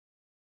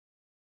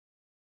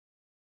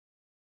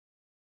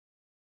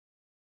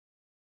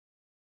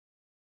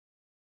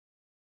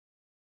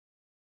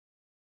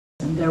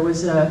and there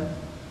was a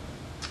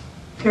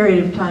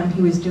period of time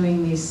he was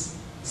doing these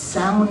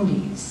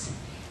soundies,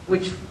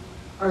 which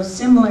are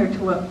similar to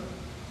what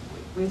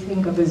we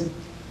think of as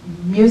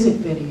music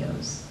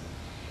videos.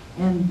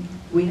 And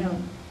we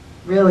don't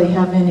really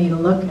have any to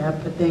look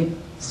at, but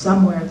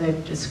somewhere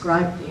they've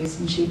described these,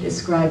 and she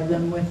described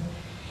them with,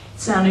 it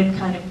sounded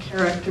kind of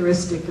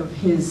characteristic of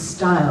his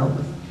style,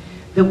 with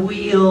the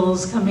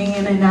wheels coming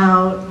in and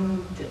out,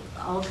 and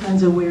all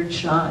kinds of weird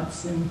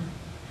shots, and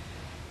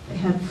they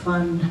had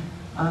fun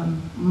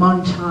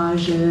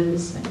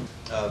montages.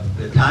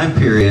 The time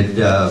period,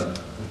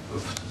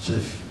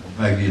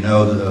 maybe you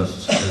know,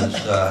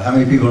 how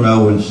many people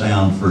know when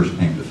sound first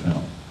came to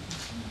film?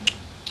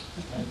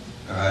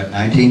 All right,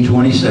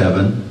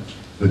 1927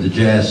 with the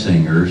jazz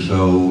singer.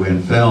 So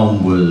in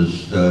film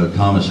was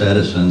Thomas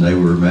Edison. They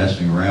were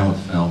messing around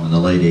with film in the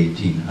late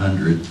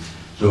 1800s.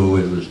 So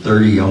it was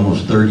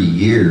almost 30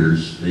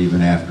 years,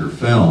 even after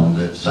film,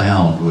 that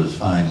sound was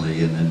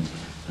finally, and then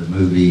the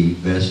movie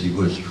Bessie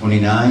was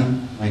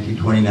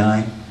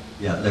 1929?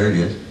 Yeah, there it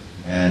is.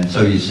 And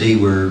so you see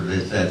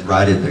it's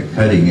right at the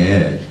cutting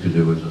edge, because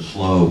it was a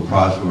slow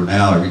process. Where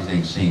now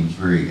everything seems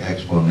very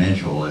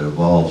exponential. It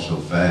evolves so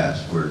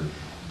fast, where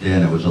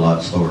then it was a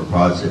lot slower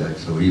process.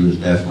 So he was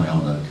definitely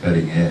on the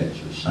cutting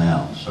edge of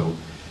sound. So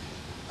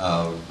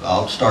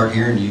I'll start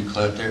here and you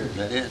clip there. Is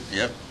that it?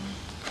 Yep.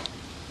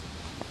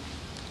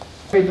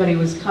 Everybody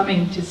was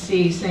coming to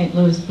see St.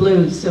 Louis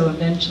Blues, so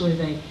eventually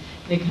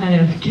they kind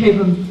of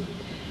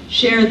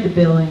shared the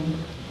billing.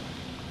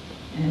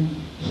 And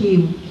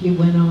he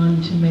went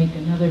on to make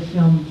another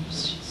film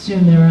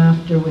soon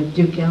thereafter with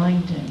Duke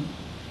Ellington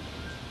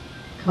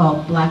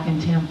called Black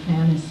and Tam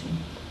Fantasy.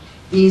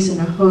 These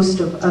and a host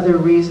of other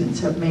reasons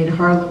have made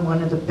Harlem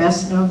one of the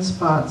best-known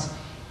spots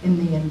in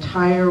the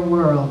entire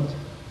world.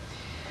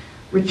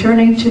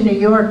 Returning to New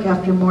York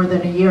after more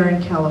than a year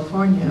in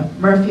California,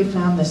 Murphy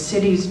found the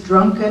city's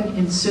drunken,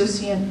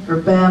 insouciant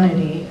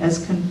urbanity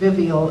as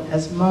convivial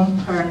as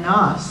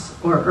Montparnasse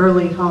or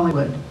early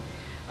Hollywood.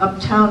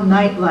 Uptown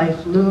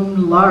nightlife loomed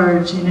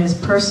large in his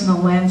personal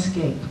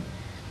landscape.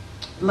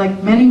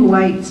 Like many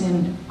whites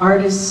in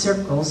artist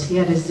circles, he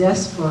had a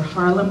zest for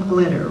Harlem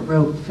glitter,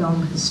 wrote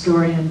film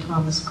historian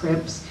Thomas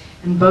Cripps,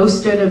 and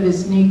boasted of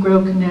his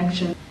Negro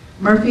connection.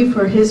 Murphy,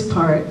 for his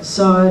part,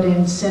 saw it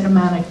in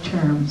cinematic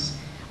terms.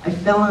 I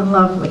fell in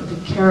love with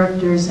the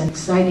characters and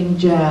exciting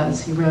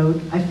jazz, he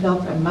wrote. I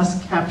felt I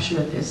must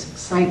capture this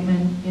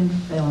excitement in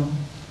film.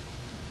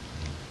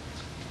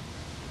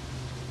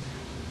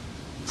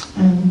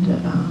 And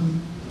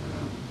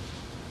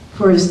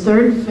for his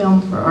third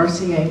film for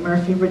RCA,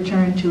 Murphy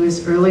returned to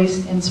his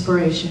earliest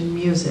inspiration,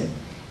 music.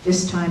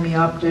 This time he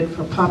opted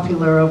for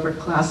popular over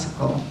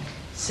classical,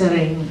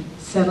 settling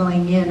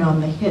in on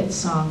the hit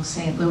song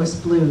St. Louis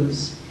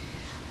Blues.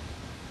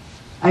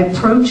 I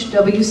approached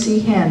W.C.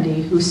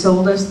 Handy, who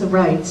sold us the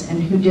rights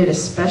and who did a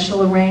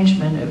special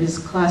arrangement of his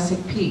classic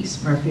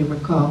piece, Murphy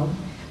recalled.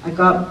 I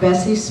got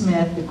Bessie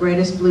Smith, the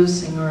greatest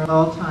blues singer of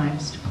all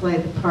times, to play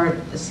the part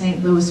of the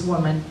St. Louis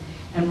woman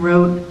and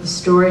wrote the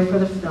story for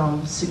the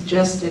film,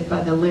 suggested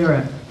by the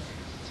lyric.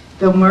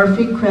 Though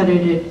Murphy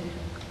credited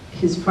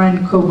his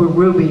friend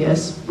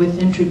Covarrubias with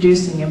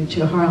introducing him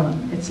to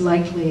Harlem, it's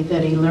likely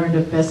that he learned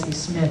of Bessie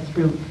Smith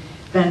through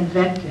Van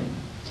Vetken,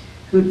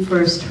 who'd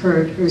first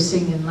heard her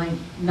sing in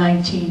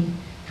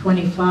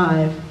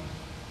 1925.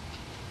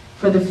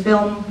 For the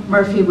film,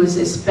 Murphy was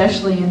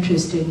especially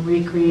interested in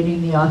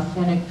recreating the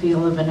authentic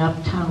feel of an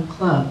uptown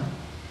club.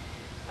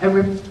 I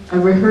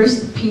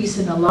rehearsed the piece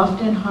in a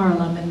loft in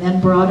Harlem and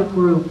then brought a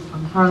group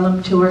from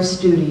Harlem to our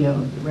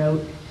studio, he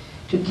wrote.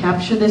 To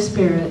capture the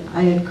spirit,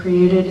 I had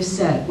created a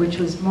set which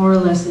was more or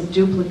less a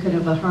duplicate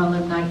of a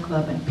Harlem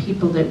nightclub and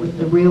peopled it with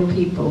the real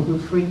people who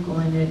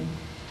frequented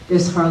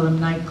this Harlem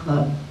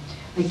nightclub.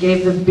 I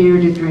gave them beer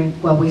to drink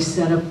while we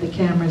set up the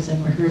cameras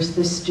and rehearsed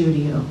the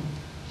studio.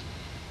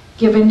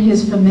 Given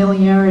his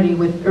familiarity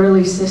with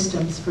early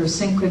systems for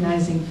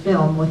synchronizing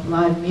film with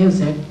live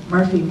music,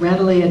 Murphy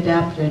readily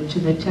adapted to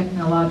the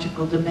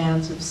technological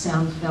demands of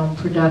sound film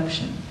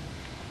production.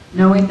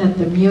 Knowing that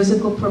the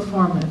musical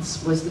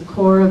performance was the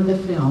core of the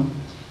film,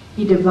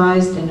 he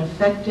devised an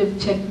effective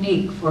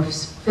technique for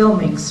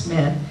filming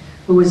Smith,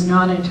 who was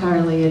not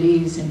entirely at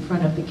ease in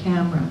front of the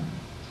camera.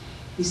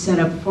 He set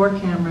up 4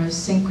 cameras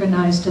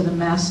synchronized to the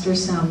master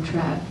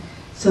soundtrack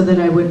so that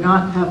I would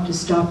not have to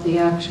stop the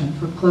action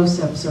for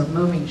close-ups or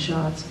moving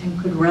shots and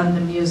could run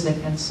the music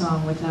and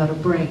song without a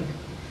break.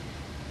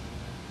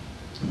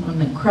 When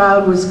the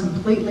crowd was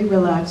completely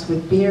relaxed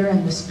with beer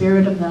and the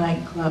spirit of the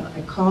nightclub,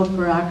 I called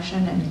for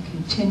action and a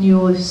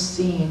continuous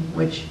scene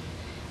which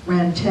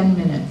ran 10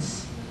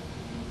 minutes.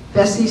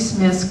 Bessie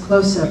Smith's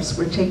close-ups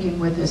were taken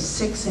with a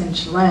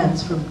 6-inch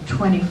lens from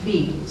 20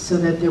 feet so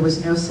that there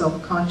was no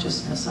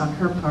self-consciousness on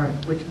her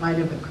part, which might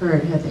have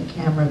occurred had the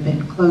camera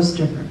been close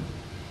to her.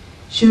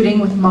 Shooting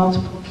with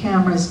multiple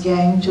cameras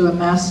ganged to a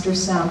master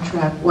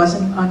soundtrack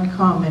wasn't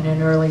uncommon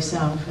in early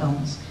sound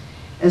films.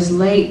 As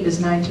late as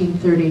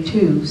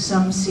 1932,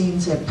 some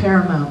scenes at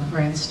Paramount, for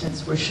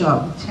instance, were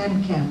shot with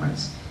 10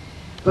 cameras.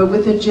 But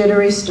with a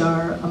jittery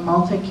star, a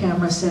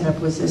multi-camera setup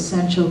was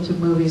essential to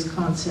Murphy's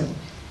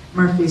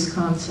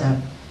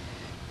concept.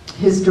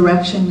 His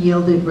direction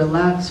yielded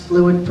relaxed,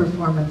 fluid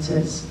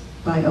performances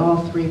by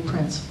all three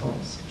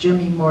principals,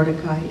 Jimmy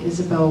Mordecai,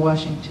 Isabel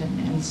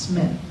Washington, and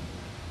Smith.